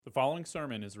The following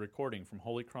sermon is a recording from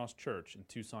Holy Cross Church in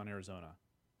Tucson, Arizona.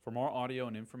 For more audio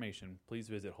and information, please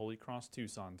visit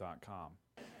holycrosstucson.com.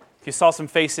 If you saw some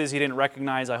faces you didn't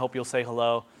recognize, I hope you'll say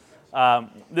hello.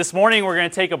 This morning we're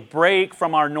going to take a break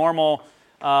from our normal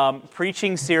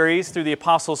preaching series through the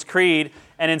Apostles' Creed,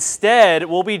 and instead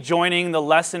we'll be joining the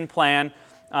lesson plan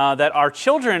that our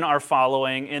children are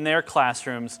following in their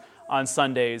classrooms on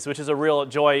Sundays, which is a real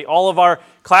joy. All of our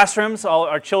classrooms, all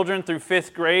our children through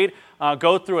 5th grade,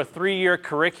 go through a 3-year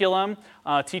curriculum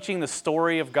teaching the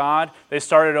story of God. They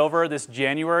started over this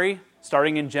January,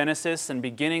 starting in Genesis and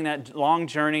beginning that long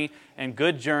journey and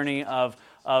good journey of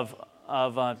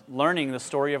learning the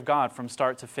story of God from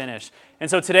start to finish. And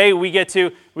so today we get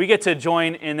to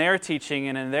join in their teaching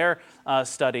and in their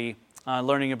study,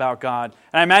 learning about God.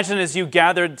 And I imagine as you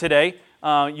gathered today,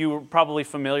 you were probably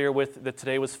familiar with that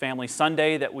today was Family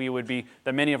Sunday, that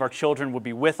many of our children would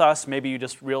be with us. Maybe you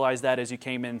just realized that as you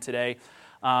came in today.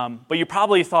 But you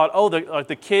probably thought,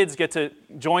 the kids get to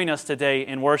join us today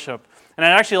in worship. And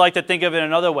I'd actually like to think of it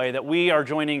another way, that we are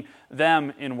joining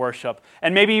them in worship.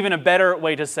 And maybe even a better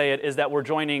way to say it is that we're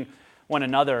joining one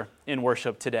another in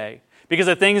worship today. Because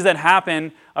the things that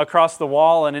happen across the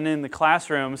wall and in the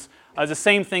classrooms is the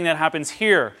same thing that happens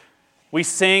here. We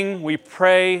sing, we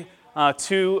pray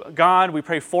to God, we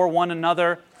pray for one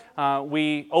another,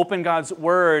 we open God's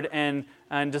Word and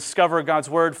discover God's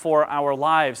Word for our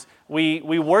lives.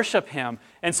 We worship Him.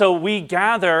 And so we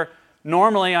gather,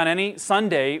 normally on any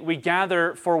Sunday, we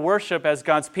gather for worship as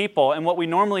God's people. And what we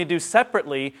normally do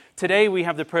separately, today we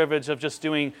have the privilege of just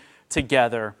doing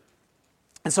together.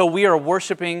 And so we are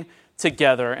worshiping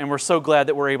together, and we're so glad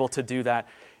that we're able to do that.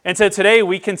 And so today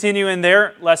we continue in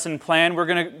their lesson plan. We're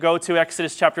going to go to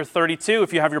Exodus chapter 32.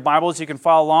 If you have your Bibles, you can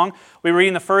follow along. We read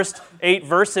in the first 8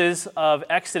 verses of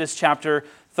Exodus chapter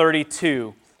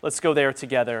 32. Let's go there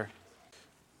together.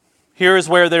 Here is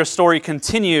where their story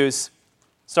continues,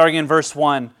 starting in verse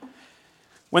 1.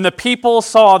 When the people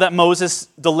saw that Moses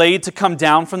delayed to come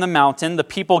down from the mountain, the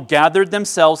people gathered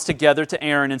themselves together to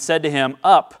Aaron and said to him,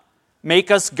 "Up,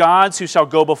 make us gods who shall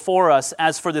go before us.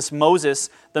 As for this Moses,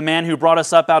 the man who brought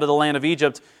us up out of the land of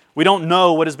Egypt, we don't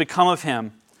know what has become of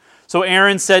him." So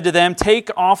Aaron said to them, "Take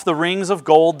off the rings of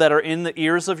gold that are in the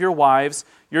ears of your wives,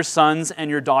 your sons, and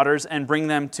your daughters, and bring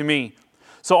them to me."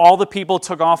 So all the people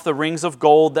took off the rings of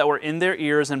gold that were in their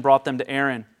ears and brought them to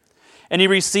Aaron. And he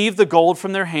received the gold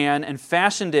from their hand and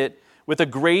fashioned it with a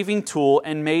graving tool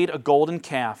and made a golden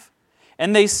calf.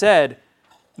 And they said,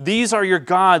 "These are your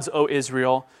gods, O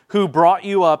Israel, who brought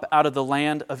you up out of the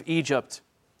land of Egypt."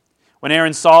 When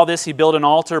Aaron saw this, he built an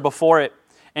altar before it.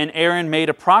 And Aaron made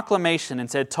a proclamation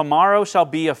and said, "Tomorrow shall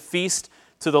be a feast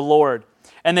to the Lord."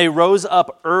 And they rose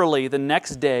up early the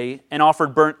next day and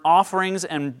offered burnt offerings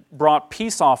and brought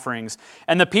peace offerings.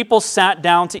 And the people sat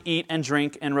down to eat and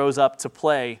drink and rose up to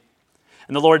play.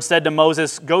 And the Lord said to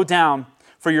Moses, "Go down,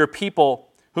 for your people,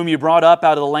 whom you brought up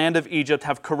out of the land of Egypt,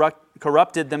 have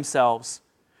corrupted themselves.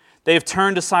 They have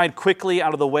turned aside quickly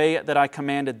out of the way that I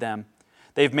commanded them.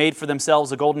 They have made for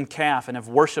themselves a golden calf and have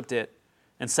worshipped it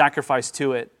and sacrificed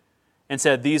to it and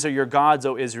said, 'These are your gods,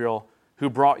 O Israel, who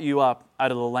brought you up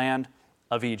out of the land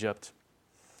of Egypt.'"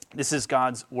 This is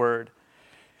God's word.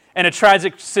 And a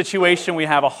tragic situation we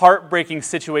have, a heartbreaking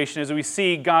situation, as we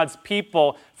see God's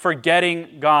people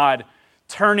forgetting God,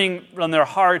 turning on their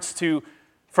hearts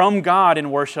from God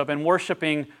in worship and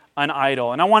worshiping an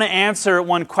idol. And I want to answer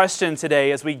one question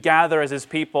today as we gather as His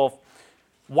people.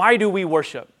 Why do we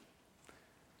worship?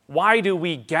 Why do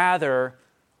we gather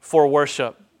for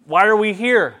worship? Why are we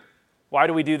here? Why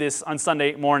do we do this on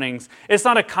Sunday mornings? It's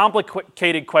not a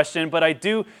complicated question, but I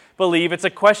do believe it's a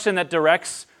question that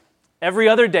directs every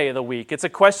other day of the week. It's a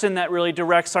question that really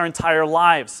directs our entire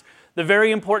lives. The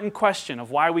very important question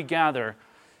of why we gather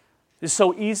is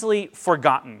so easily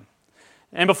forgotten.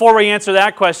 And before we answer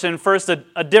that question, first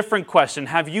a different question.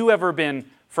 Have you ever been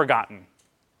forgotten?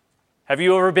 Have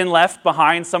you ever been left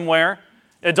behind somewhere?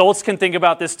 Adults can think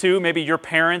about this too. Maybe your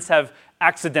parents have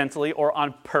accidentally or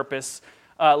on purpose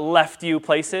left you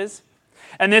places.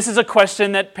 And this is a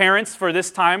question that parents, for this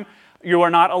time, you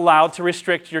are not allowed to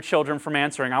restrict your children from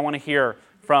answering. I want to hear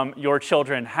from your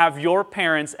children. Have your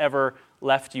parents ever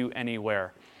left you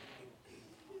anywhere?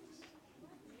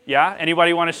 Yeah?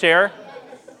 Anybody want to share?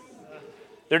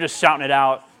 They're just shouting it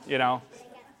out,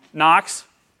 Knox?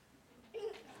 When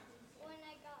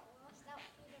I got lost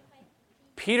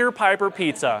at Peter Piper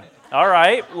Pizza. All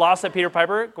right. Lost at Peter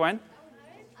Piper. Gwen?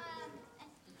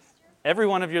 Every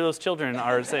one of those children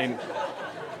are saying...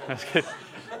 That's good.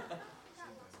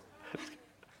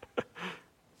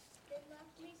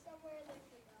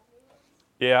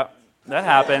 Yeah, that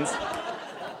happens.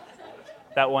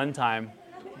 That one time.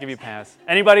 give you a pass.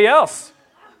 Anybody else?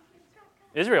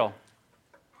 Israel.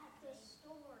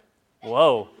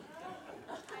 Whoa.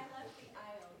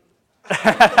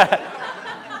 Nevaeh.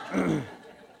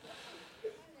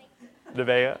 My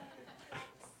dad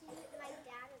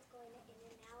was going in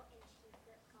and out, and she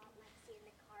got Lexi in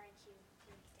the car, and she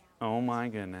freaked out. Oh my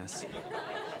goodness.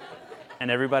 And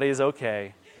everybody is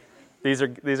okay. These are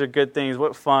good things.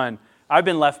 What fun. I've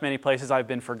been left many places. I've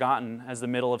been forgotten. As the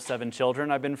middle of 7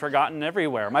 children, I've been forgotten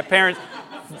everywhere. My parents,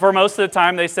 for most of the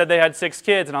time, they said they had 6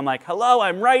 kids, and I'm like, hello,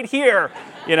 I'm right here.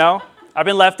 You know, I've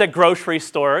been left at grocery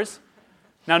stores.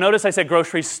 Now notice I said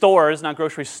grocery stores, not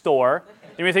grocery store.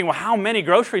 You may think, well, how many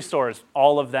grocery stores?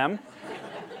 All of them.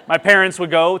 My parents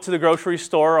would go to the grocery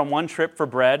store on one trip for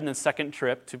bread and a second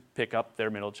trip to pick up their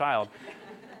middle child.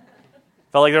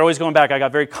 Felt like they're always going back. I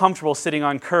got very comfortable sitting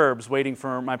on curbs waiting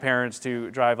for my parents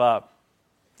to drive up.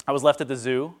 I was left at the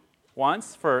zoo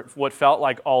once for what felt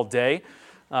like all day,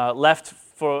 left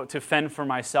to fend for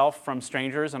myself from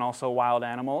strangers and also wild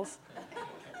animals.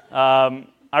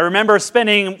 I remember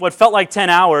spending what felt like 10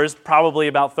 hours, probably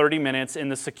about 30 minutes, in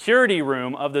the security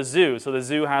room of the zoo. So the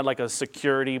zoo had like a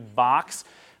security box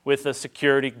with a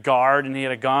security guard, and he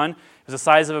had a gun. It was the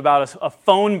size of about a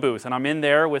phone booth, and I'm in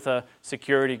there with a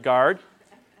security guard.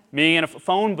 Me in a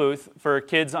phone booth for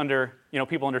kids under,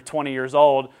 people under 20 years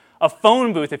old. A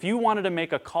phone booth, if you wanted to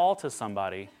make a call to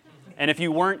somebody, and if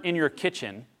you weren't in your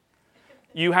kitchen,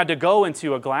 you had to go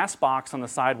into a glass box on the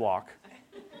sidewalk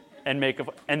and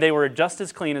and they were just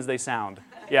as clean as they sound.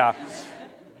 Yeah.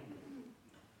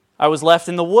 I was left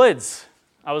in the woods.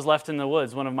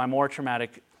 One of my more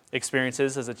traumatic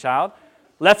experiences as a child.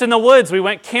 Left in the woods, we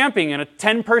went camping in a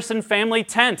 10-person family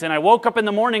tent, and I woke up in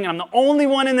the morning and I'm the only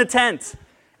one in the tent.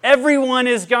 Everyone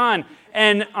is gone.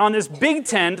 And on this big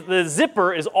tent, the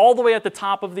zipper is all the way at the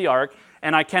top of the ark,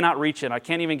 and I cannot reach it. I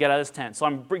can't even get out of this tent. So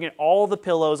I'm bringing all the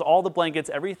pillows, all the blankets,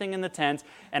 everything in the tent,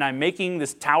 and I'm making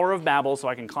this Tower of Babel so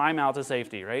I can climb out to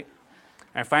safety, right?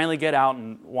 And I finally get out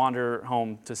and wander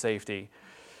home to safety.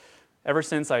 Ever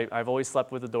since, I've always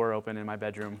slept with the door open in my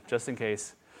bedroom, just in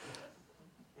case.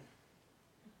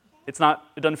 It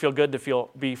doesn't feel good to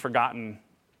be forgotten,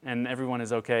 and everyone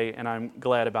is okay, and I'm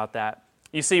glad about that.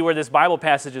 You see, where this Bible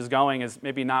passage is going is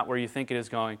maybe not where you think it is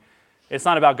going. It's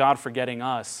not about God forgetting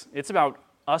us. It's about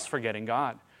us forgetting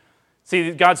God.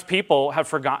 See, God's people have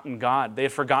forgotten God. They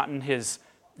have forgotten His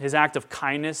act of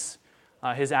kindness,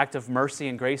 His act of mercy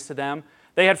and grace to them.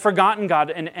 They had forgotten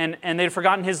God, and they had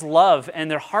forgotten His love,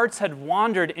 and their hearts had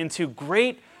wandered into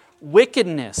great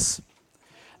wickedness.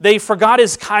 They forgot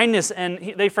His kindness,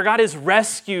 and they forgot His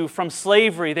rescue from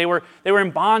slavery. They were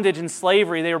in bondage and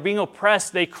slavery. They were being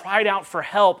oppressed. They cried out for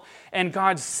help, and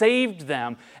God saved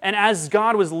them. And as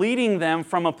God was leading them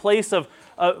from a place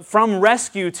from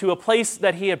rescue to a place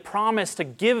that He had promised to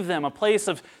give them, a place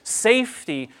of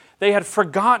safety, they had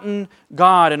forgotten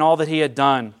God and all that He had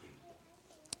done.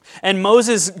 And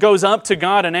Moses goes up to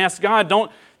God and asks God,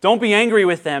 Don't be angry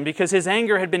with them, because his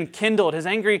anger had been kindled. His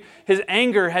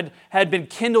anger had been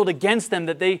kindled against them,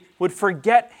 that they would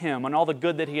forget Him and all the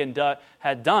good that He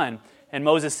had done. And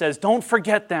Moses says, don't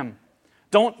forget them.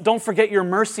 Don't forget your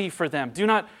mercy for them. Do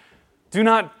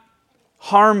not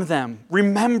harm them.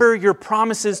 Remember your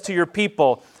promises to your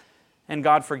people. And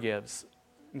God forgives.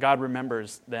 God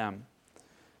remembers them.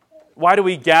 Why do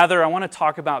we gather? I want to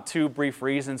talk about 2 brief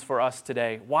reasons for us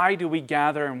today. Why do we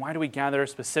gather, and why do we gather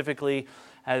specifically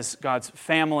as God's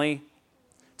family?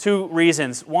 2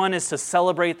 reasons. One is to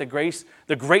celebrate the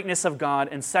greatness of God,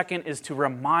 and second is to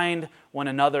remind one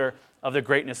another of the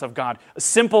greatness of God.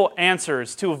 Simple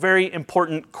answers to a very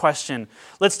important question.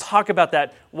 Let's talk about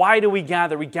that. Why do we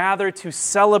gather? We gather to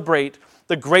celebrate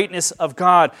the greatness of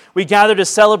God. We gather to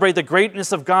celebrate the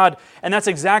greatness of God, and that's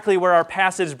exactly where our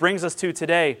passage brings us to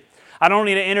today. I don't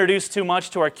need to introduce too much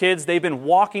to our kids. They've been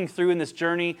walking through in this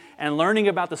journey and learning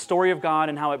about the story of God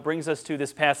and how it brings us to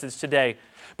this passage today.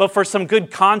 But for some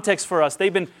good context for us, they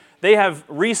have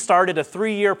restarted a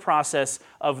 3-year process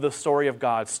of the story of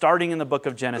God, starting in the book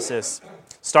of Genesis,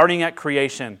 starting at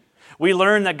creation. We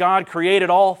learn that God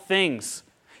created all things.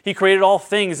 He created all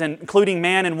things, including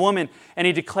man and woman, and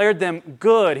He declared them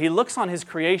good. He looks on His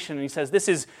creation and He says, this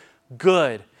is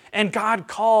good. And God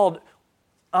called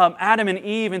Adam and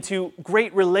Eve into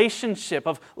great relationship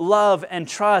of love and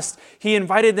trust. He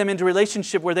invited them into a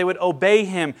relationship where they would obey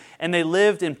Him, and they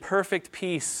lived in perfect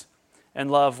peace and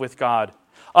love with God.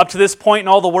 Up to this point in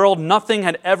all the world, nothing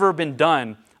had ever been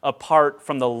done apart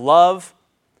from the love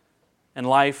and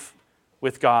life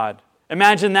with God.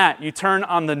 Imagine that. You turn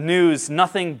on the news,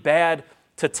 nothing bad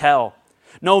to tell.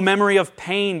 No memory of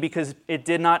pain because it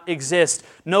did not exist.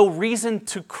 No reason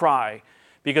to cry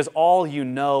because all you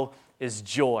know is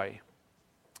joy.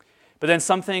 But then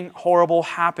something horrible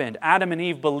happened. Adam and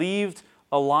Eve believed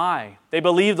a lie. They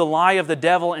believed the lie of the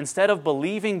devil instead of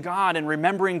believing God and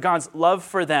remembering God's love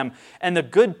for them. And the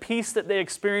good peace that they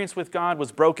experienced with God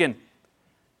was broken.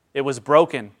 It was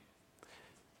broken.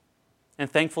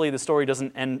 And thankfully, the story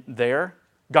doesn't end there.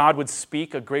 God would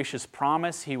speak a gracious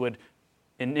promise. He would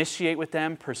initiate with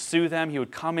them, pursue them. He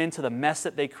would come into the mess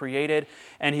that they created,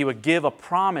 and He would give a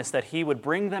promise that He would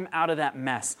bring them out of that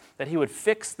mess, that He would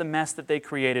fix the mess that they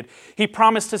created. He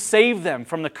promised to save them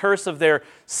from the curse of their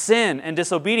sin and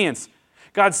disobedience.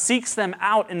 God seeks them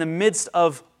out in the midst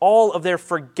of all of their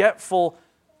forgetful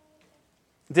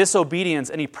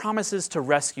disobedience, and He promises to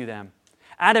rescue them.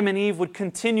 Adam and Eve would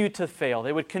continue to fail.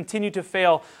 They would continue to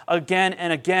fail again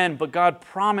and again, but God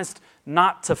promised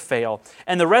not to fail.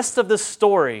 And the rest of the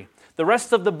story, the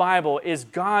rest of the Bible, is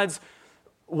God's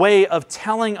way of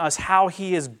telling us how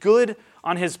He is good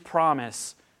on His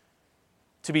promise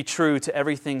to be true to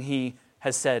everything He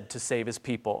has said to save His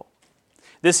people.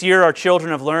 This year, our children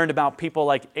have learned about people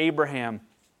like Abraham,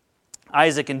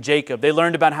 Isaac, and Jacob. They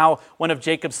learned about how one of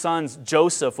Jacob's sons,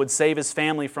 Joseph, would save his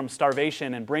family from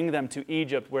starvation and bring them to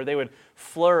Egypt, where they would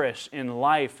flourish in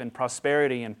life and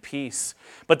prosperity and peace.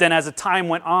 But then as the time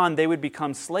went on, they would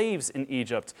become slaves in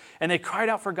Egypt, and they cried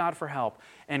out for God for help.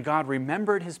 And God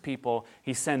remembered His people.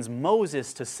 He sends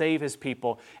Moses to save His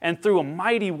people. And through a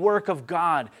mighty work of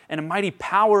God and a mighty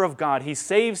power of God, He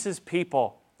saves His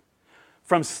people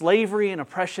from slavery and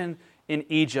oppression in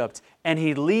Egypt, and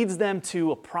He leads them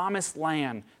to a promised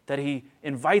land that He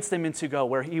invites them into go,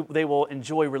 where they will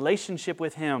enjoy relationship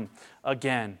with Him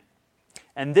again.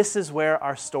 And this is where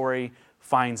our story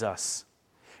finds us.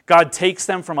 God takes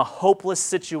them from a hopeless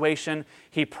situation.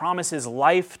 He promises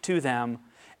life to them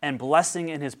and blessing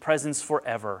in His presence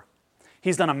forever.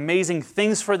 He's done amazing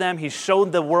things for them. He's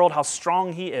showed the world how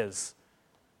strong He is.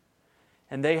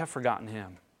 And they have forgotten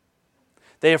Him.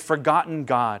 They have forgotten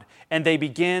God, and they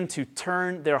begin to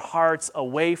turn their hearts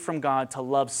away from God to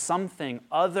love something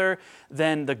other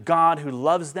than the God who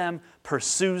loves them,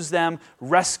 pursues them,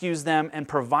 rescues them, and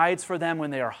provides for them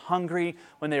when they are hungry,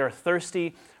 when they are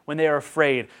thirsty, when they are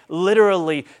afraid.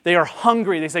 Literally, they are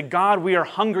hungry. They say, God, we are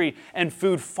hungry, and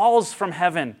food falls from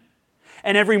heaven.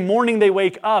 And every morning they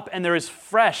wake up, and there is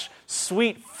fresh,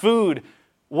 sweet food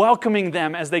welcoming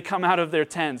them as they come out of their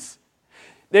tents.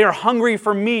 They are hungry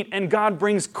for meat, and God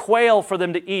brings quail for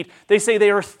them to eat. They say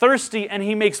they are thirsty, and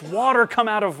He makes water come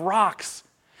out of rocks.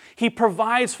 He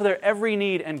provides for their every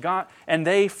need, and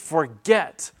they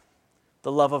forget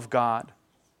the love of God.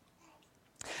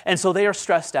 And so they are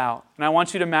stressed out. And I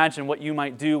want you to imagine what you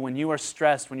might do when you are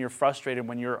stressed, when you're frustrated,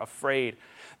 when you're afraid.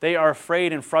 They are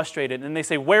afraid and frustrated, and they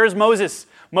say, where is Moses?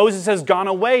 Moses has gone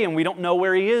away, and we don't know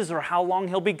where he is or how long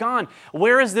he'll be gone.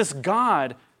 Where is this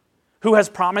God who has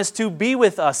promised to be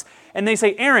with us? And they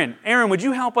say, Aaron, would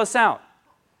you help us out?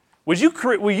 Will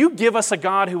you give us a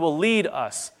God who will lead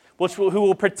us, who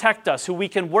will protect us, who we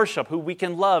can worship, who we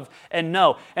can love and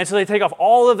know? And so they take off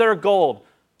all of their gold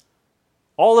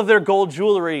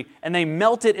jewelry, and they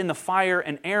melt it in the fire,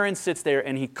 and Aaron sits there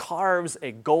and he carves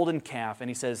a golden calf,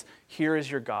 and he says, here is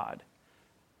your God.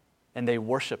 And they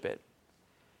worship it,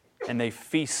 and they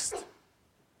feast,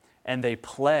 and they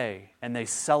play, and they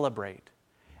celebrate.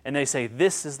 And they say,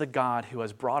 this is the God who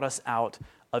has brought us out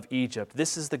of Egypt.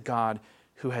 This is the God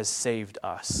who has saved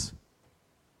us.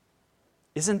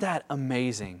 Isn't that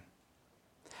amazing?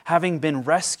 Having been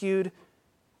rescued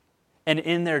and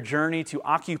in their journey to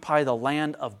occupy the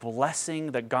land of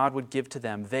blessing that God would give to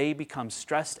them, they become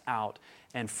stressed out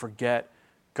and forget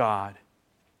God.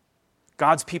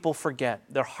 God's people forget.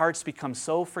 Their hearts become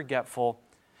so forgetful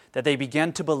that they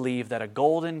begin to believe that a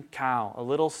golden cow, a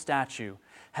little statue,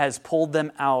 has pulled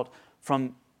them out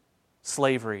from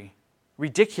slavery.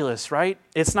 Ridiculous, right?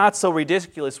 It's not so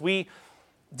ridiculous. We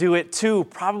do it too,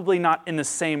 probably not in the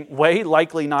same way,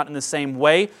 likely not in the same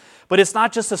way, but it's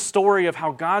not just a story of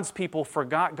how God's people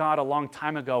forgot God a long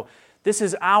time ago. This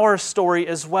is our story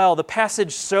as well. The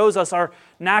passage shows us our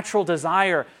natural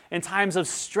desire in times of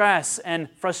stress and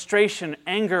frustration,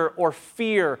 anger or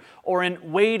fear, or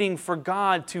in waiting for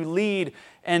God to lead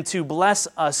and to bless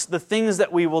us, the things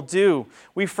that we will do.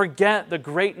 We forget the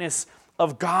greatness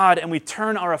of God, and we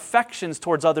turn our affections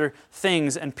towards other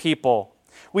things and people.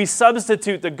 We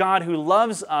substitute the God who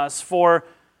loves us for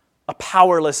a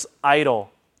powerless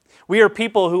idol. We are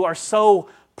people who are so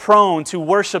prone to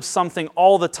worship something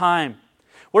all the time.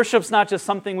 Worship's not just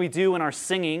something we do in our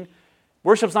singing.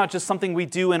 Worship's not just something we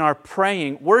do in our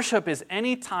praying. Worship is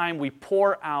any time we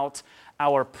pour out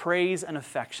our praise and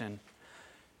affection.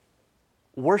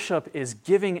 Worship is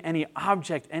giving any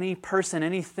object, any person,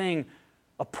 anything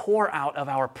a pour out of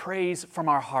our praise from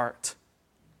our heart.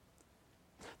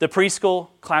 The preschool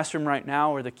classroom right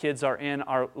now where the kids are in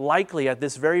are likely at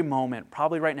this very moment,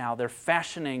 probably right now, they're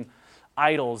fashioning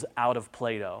idols out of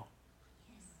Play-Doh.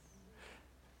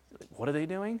 What are they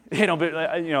doing?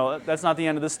 But that's not the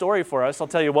end of the story for us. I'll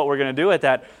tell you what we're going to do at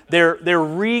that. They're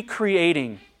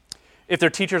recreating, if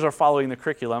their teachers are following the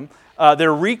curriculum,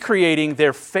 they're recreating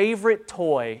their favorite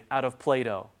toy out of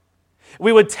Play-Doh.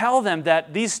 We would tell them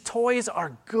that these toys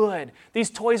are good. These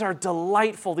toys are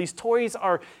delightful. These toys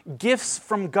are gifts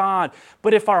from God.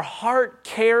 But if our heart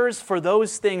cares for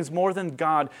those things more than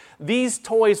God, these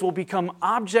toys will become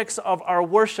objects of our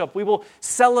worship. We will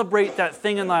celebrate that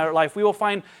thing in our life. We will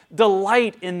find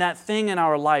delight in that thing in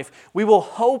our life. We will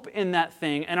hope in that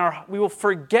thing, and we will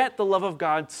forget the love of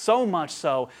God so much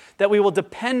so that we will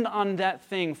depend on that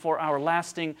thing for our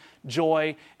lasting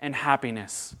joy and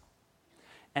happiness.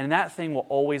 And that thing will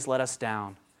always let us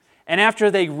down. And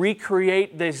after they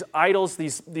recreate these idols,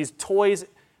 these toys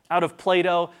out of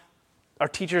Play-Doh, our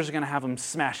teachers are going to have them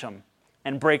smash them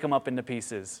and break them up into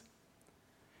pieces.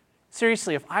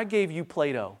 Seriously, if I gave you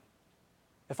Play-Doh,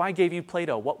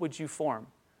 what would you form?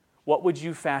 What would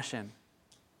you fashion?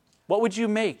 What would you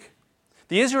make?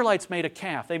 The Israelites made a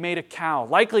calf. They made a cow,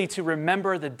 likely to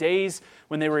remember the days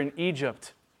when they were in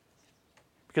Egypt,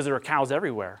 because there were cows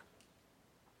everywhere.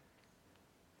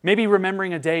 Maybe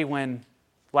remembering a day when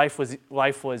life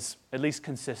was at least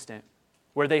consistent,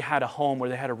 where they had a home, where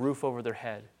they had a roof over their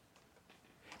head.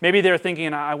 Maybe they're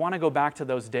thinking, I want to go back to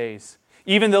those days.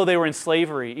 Even though they were in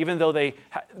slavery, even though they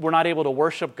were not able to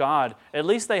worship God, at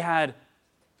least they had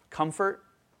comfort,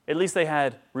 at least they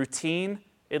had routine,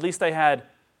 at least they had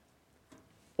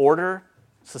order,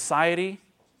 society,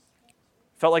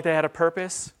 felt like they had a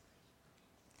purpose.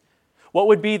 What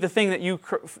would be the thing that you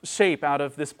shape out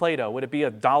of this Play-Doh? Would it be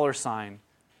a dollar sign?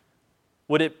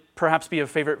 Would it perhaps be a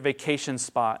favorite vacation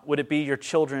spot? Would it be your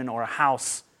children or a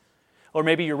house? Or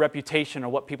maybe your reputation or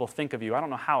what people think of you? I don't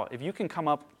know how. If you can come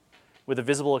up with a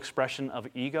visible expression of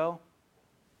ego,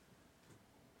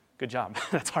 good job.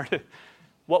 That's hard.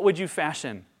 What would you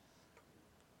fashion?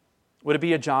 Would it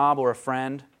be a job or a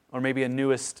friend or maybe a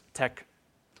newest tech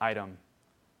item?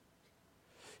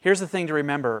 Here's the thing to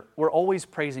remember. We're always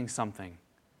praising something.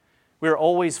 We're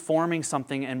always forming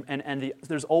something, and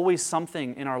there's always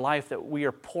something in our life that we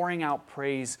are pouring out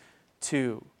praise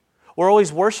to. We're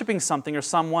always worshiping something or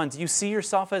someone. Do you see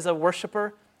yourself as a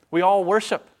worshiper? We all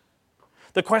worship.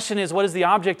 The question is, what is the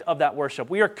object of that worship?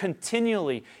 We are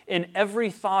continually, in every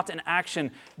thought and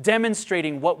action,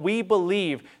 demonstrating what we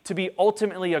believe to be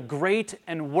ultimately a great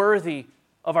and worthy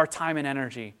of our time and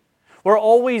energy. We're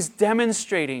always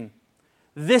demonstrating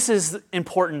this is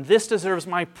important. This deserves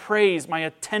my praise, my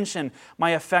attention, my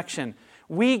affection.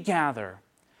 We gather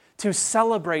to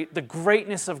celebrate the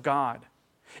greatness of God.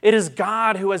 It is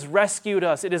God who has rescued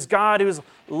us. It is God who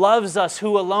loves us,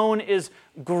 who alone is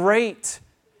great.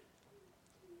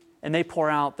 And they pour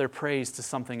out their praise to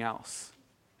something else.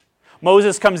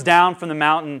 Moses comes down from the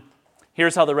mountain.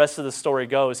 Here's how the rest of the story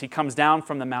goes. He comes down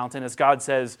from the mountain as God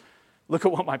says, look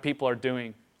at what my people are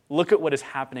doing. Look at what is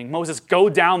happening. Moses, go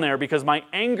down there because my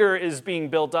anger is being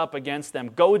built up against them.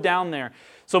 Go down there.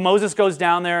 So Moses goes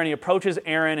down there and he approaches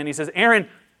Aaron and he says, Aaron,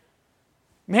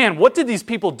 man, what did these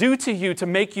people do to you to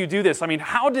make you do this? I mean,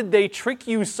 how did they trick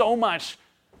you so much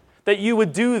that you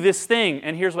would do this thing?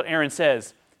 And here's what Aaron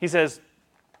says. He says,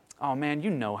 oh man, you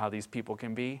know how these people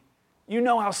can be. You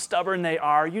know how stubborn they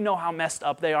are. You know how messed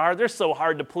up they are. They're so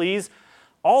hard to please.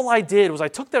 All I did was I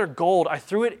took their gold, I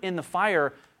threw it in the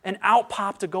fire, and out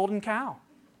popped a golden cow.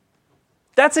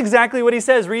 That's exactly what he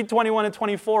says. Read 21 and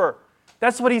 24.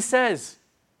 That's what he says.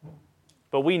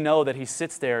 But we know that he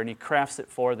sits there and he crafts it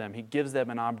for them. He gives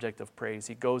them an object of praise.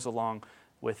 He goes along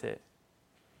with it.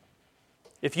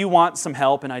 If you want some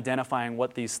help in identifying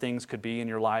what these things could be in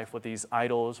your life, what these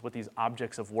idols, what these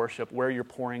objects of worship, where you're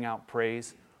pouring out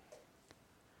praise,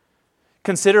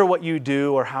 consider what you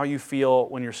do or how you feel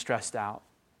when you're stressed out.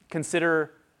 Consider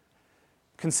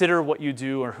what you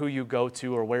do or who you go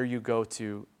to or where you go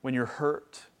to when you're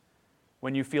hurt,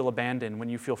 when you feel abandoned, when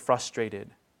you feel frustrated.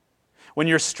 When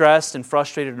you're stressed and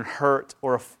frustrated and hurt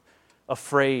or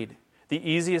afraid, the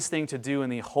easiest thing to do in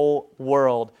the whole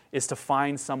world is to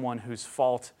find someone whose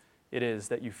fault it is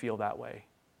that you feel that way.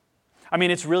 I mean,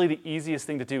 it's really the easiest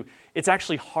thing to do. It's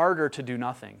actually harder to do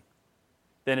nothing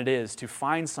than it is to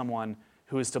find someone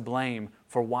who is to blame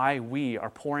for why we are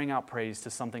pouring out praise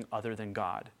to something other than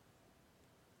God.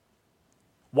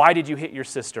 Why did you hit your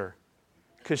sister?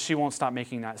 Because she won't stop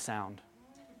making that sound.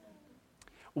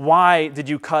 Why did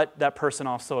you cut that person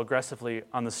off so aggressively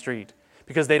on the street?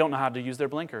 Because they don't know how to use their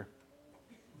blinker.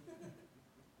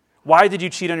 Why did you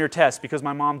cheat on your test? Because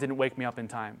my mom didn't wake me up in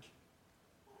time.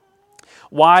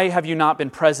 Why have you not been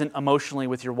present emotionally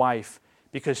with your wife?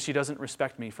 Because she doesn't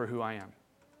respect me for who I am.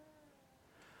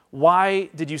 Why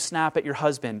did you snap at your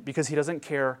husband? Because he doesn't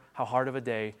care how hard of a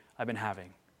day I've been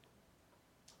having.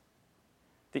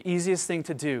 The easiest thing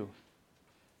to do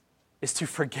is to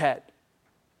forget.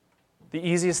 The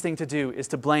easiest thing to do is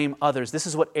to blame others. This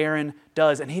is what Aaron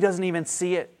does, and he doesn't even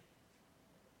see it.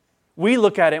 We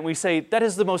look at it and we say, that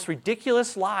is the most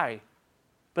ridiculous lie.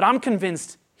 But I'm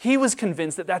convinced, he was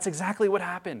convinced that that's exactly what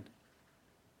happened.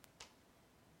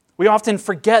 We often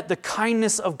forget the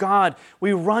kindness of God.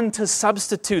 We run to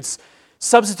substitute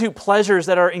pleasures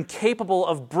that are incapable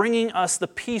of bringing us the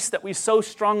peace that we so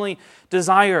strongly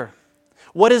desire.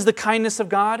 What is the kindness of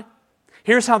God?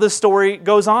 Here's how this story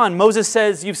goes on. Moses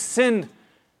says, you've sinned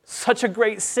such a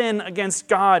great sin against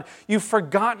God. You've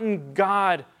forgotten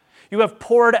God. You have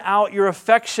poured out your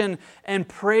affection and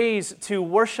praise to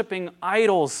worshiping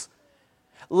idols.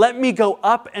 Let me go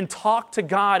up and talk to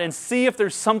God and see if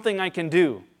there's something I can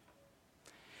do.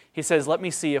 He says, let me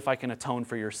see if I can atone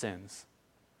for your sins.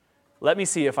 Let me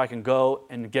see if I can go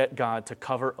and get God to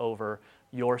cover over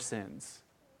your sins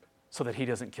so that he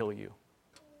doesn't kill you.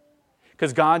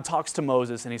 Because God talks to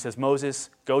Moses and he says, Moses,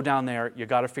 go down there. You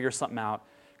got to figure something out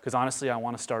because honestly, I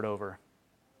want to start over.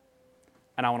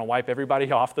 And I want to wipe everybody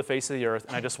off the face of the earth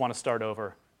and I just want to start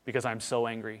over because I'm so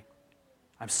angry.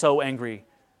 I'm so angry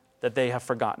that they have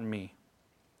forgotten me.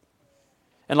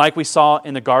 And like we saw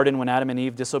in the garden when Adam and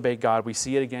Eve disobeyed God, we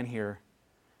see it again here.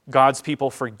 God's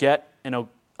people forget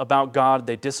about God.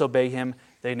 They disobey him.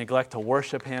 They neglect to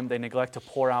worship him. They neglect to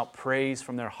pour out praise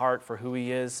from their heart for who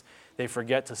he is. They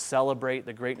forget to celebrate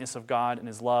the greatness of God and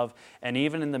his love. And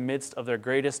even in the midst of their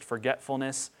greatest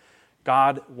forgetfulness,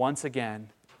 God once again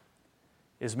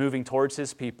is moving towards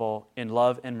his people in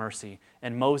love and mercy.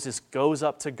 And Moses goes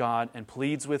up to God and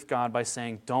pleads with God by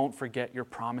saying, don't forget your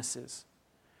promises.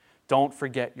 Don't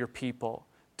forget your people.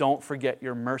 Don't forget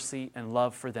your mercy and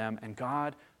love for them. And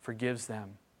God forgives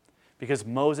them. Because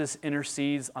Moses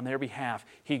intercedes on their behalf.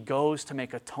 He goes to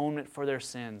make atonement for their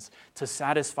sins, to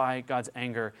satisfy God's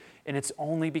anger. And it's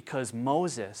only because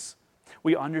Moses,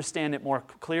 we understand it more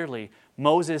clearly,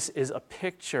 Moses is a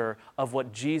picture of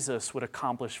what Jesus would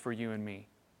accomplish for you and me.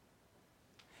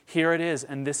 Here it is,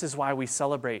 and this is why we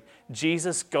celebrate.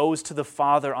 Jesus goes to the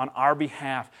Father on our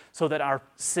behalf so that our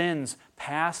sins,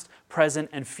 past, present,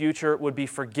 and future, would be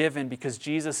forgiven because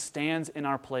Jesus stands in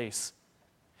our place.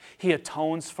 He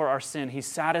atones for our sin. He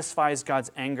satisfies God's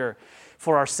anger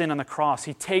for our sin on the cross.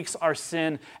 He takes our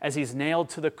sin as he's nailed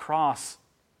to the cross.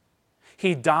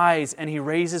 He dies and he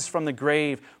raises from the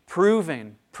grave,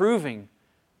 proving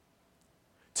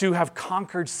to have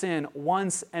conquered sin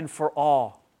once and for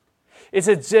all. It's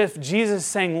as if Jesus is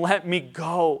saying, let me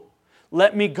go.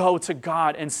 Let me go to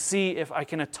God and see if I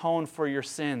can atone for your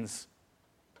sins.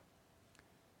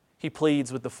 He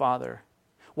pleads with the Father.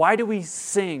 Why do we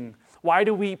sing? Why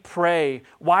do we pray?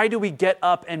 Why do we get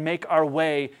up and make our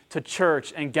way to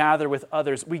church and gather with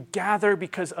others? We gather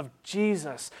because of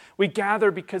Jesus. We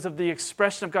gather because of the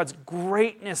expression of God's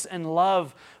greatness and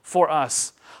love for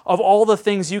us. Of all the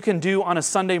things you can do on a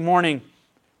Sunday morning,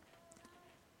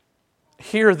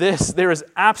 hear this, there is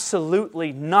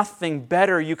absolutely nothing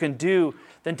better you can do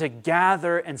than to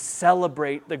gather and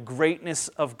celebrate the greatness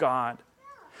of God.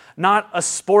 Not a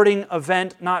sporting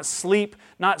event, not sleep,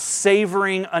 not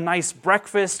savoring a nice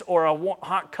breakfast or a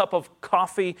hot cup of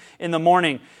coffee in the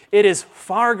morning. It is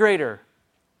far greater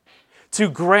to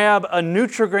grab a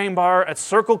Nutri-Grain bar at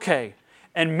Circle K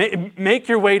and make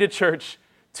your way to church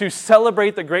to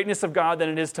celebrate the greatness of God than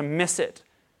it is to miss it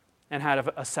and have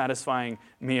a satisfying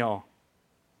meal.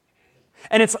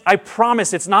 And I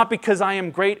promise, it's not because I am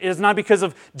great. It is not because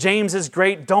of James is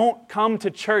great. Don't come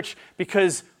to church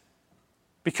because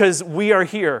we are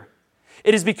here.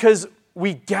 It is because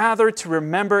we gather to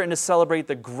remember and to celebrate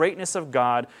the greatness of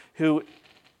God who,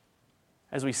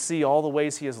 as we see all the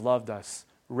ways he has loved us,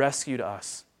 rescued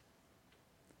us,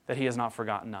 that he has not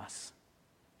forgotten us.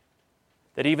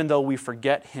 That even though we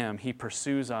forget him, he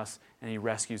pursues us and he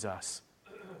rescues us.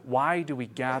 Why do we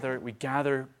gather? We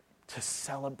gather to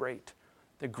celebrate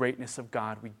the greatness of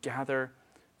God. We gather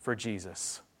for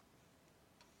Jesus.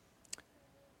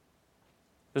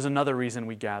 There's another reason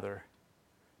we gather,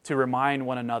 to remind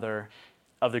one another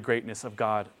of the greatness of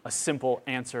God, a simple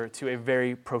answer to a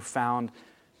very profound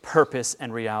purpose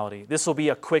and reality. This will be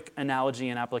a quick analogy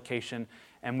and application,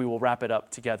 and we will wrap it up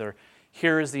together.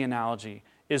 Here is the analogy.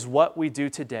 Is what we do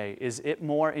today, is it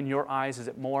more, in your eyes, is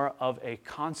it more of a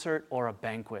concert or a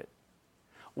banquet?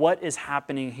 What is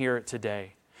happening here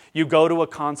today? You go to a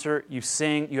concert, you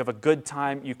sing, you have a good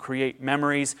time, you create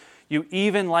memories. You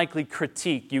even likely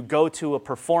critique. You go to a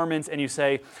performance and you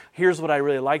say, here's what I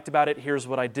really liked about it, here's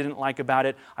what I didn't like about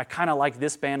it. I kind of like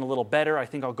this band a little better. I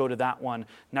think I'll go to that one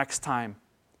next time.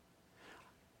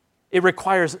 It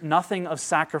requires nothing of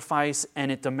sacrifice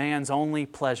and it demands only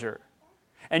pleasure.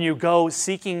 And you go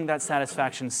seeking that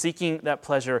satisfaction, seeking that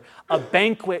pleasure. A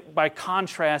banquet, by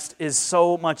contrast, is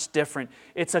so much different.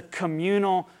 It's a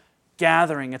communal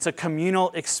gathering. It's a communal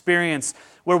experience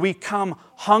where we come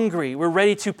hungry. We're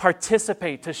ready to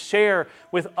participate, to share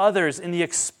with others in the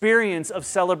experience of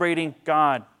celebrating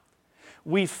God.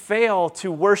 We fail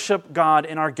to worship God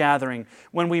in our gathering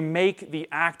when we make the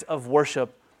act of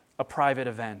worship a private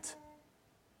event.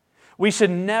 We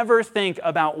should never think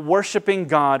about worshiping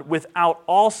God without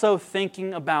also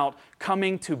thinking about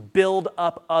coming to build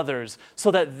up others so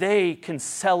that they can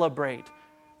celebrate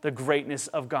the greatness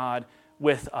of God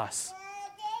with us.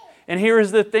 And here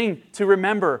is the thing to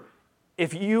remember.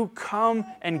 If you come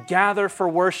and gather for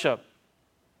worship,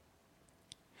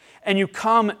 and you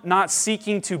come not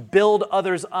seeking to build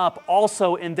others up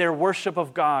also in their worship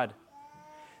of God,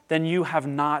 then you have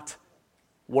not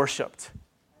worshiped.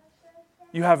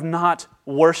 You have not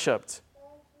worshiped.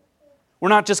 We're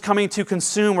not just coming to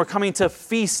consume, we're coming to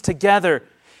feast together.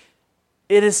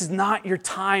 It is not your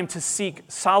time to seek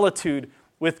solitude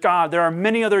with God. There are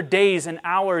many other days and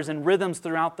hours and rhythms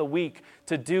throughout the week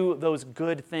to do those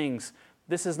good things.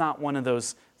 This is not one of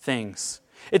those things.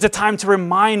 It's a time to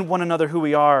remind one another who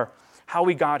we are, how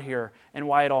we got here, and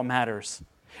why it all matters.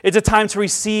 It's a time to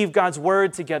receive God's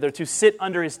word together, to sit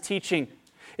under His teaching.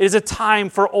 It is a time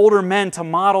for older men to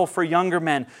model for younger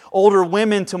men, older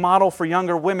women to model for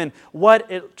younger women, what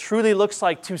it truly looks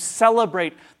like to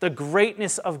celebrate the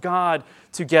greatness of God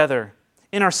together.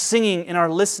 In our singing, in our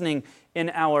listening, in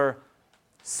our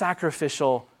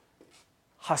sacrificial,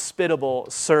 hospitable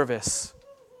service.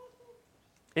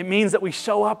 It means that we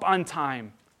show up on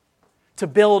time to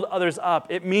build others up.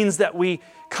 It means that we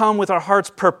come with our hearts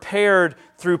prepared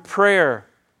through prayer.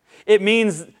 It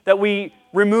means that we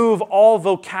remove all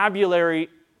vocabulary,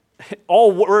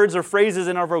 all words or phrases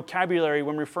in our vocabulary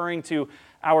when referring to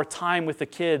our time with the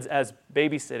kids as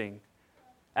babysitting,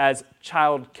 as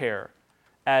childcare,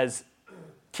 as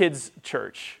kids'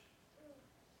 church.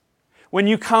 When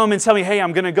you come and tell me, hey,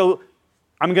 I'm going to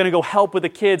go help with the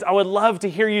kids, I would love to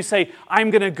hear you say, I'm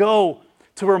going to go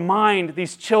to remind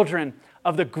these children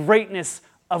of the greatness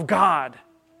of God.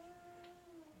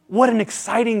 What an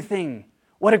exciting thing.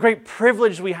 What a great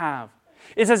privilege we have.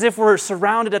 It's as if we're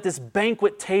surrounded at this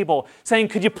banquet table saying,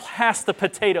 could you pass the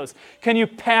potatoes? Can you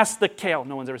pass the kale?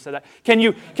 No one's ever said that.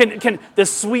 Can the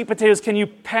sweet potatoes, can you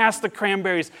pass the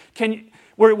cranberries?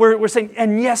 We're saying,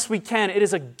 and yes, we can. It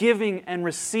is a giving and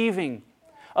receiving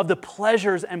of the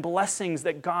pleasures and blessings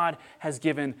that God has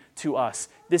given to us.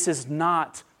 This is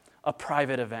not a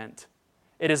private event.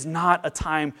 It is not a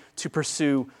time to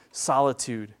pursue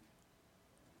solitude.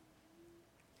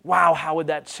 Wow, how would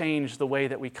that change the way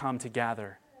that we come to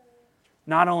gather?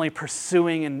 Not only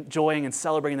pursuing and enjoying and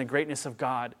celebrating the greatness of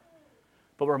God,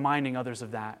 but reminding others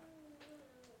of that.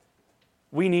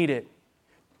 We need it.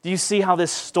 Do you see how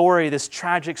this story, this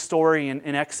tragic story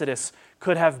in Exodus,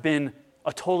 could have been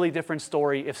a totally different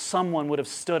story if someone would have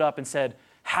stood up and said,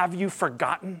 have you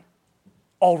forgotten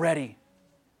already?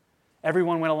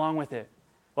 Everyone went along with it.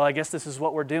 Well, I guess this is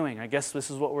what we're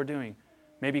doing.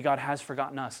 Maybe God has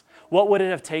forgotten us. What would it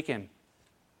have taken?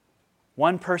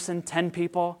 One person, 10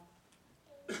 people,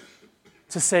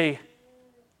 to say,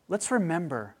 let's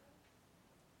remember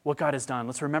what God has done.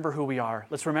 Let's remember who we are.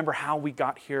 Let's remember how we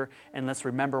got here, and let's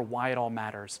remember why it all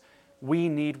matters. We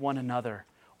need one another.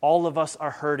 All of us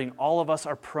are hurting. All of us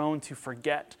are prone to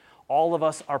forget. All of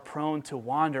us are prone to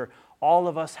wander. All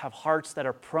of us have hearts that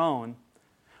are prone,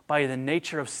 by the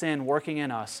nature of sin working in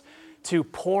us, to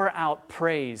pour out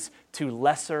praise to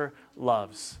lesser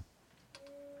loves.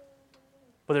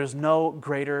 But there's no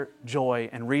greater joy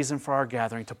and reason for our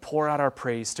gathering to pour out our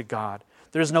praise to God.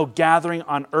 There's no gathering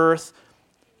on earth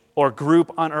or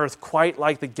group on earth quite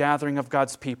like the gathering of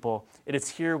God's people. It is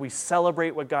here we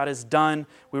celebrate what God has done,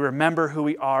 we remember who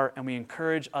we are, and we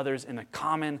encourage others in the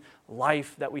common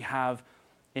life that we have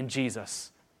in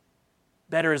Jesus.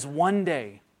 Better is one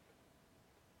day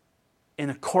in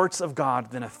the courts of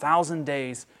God than 1,000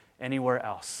 days anywhere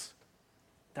else.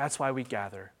 That's why we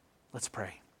gather. Let's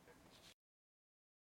pray.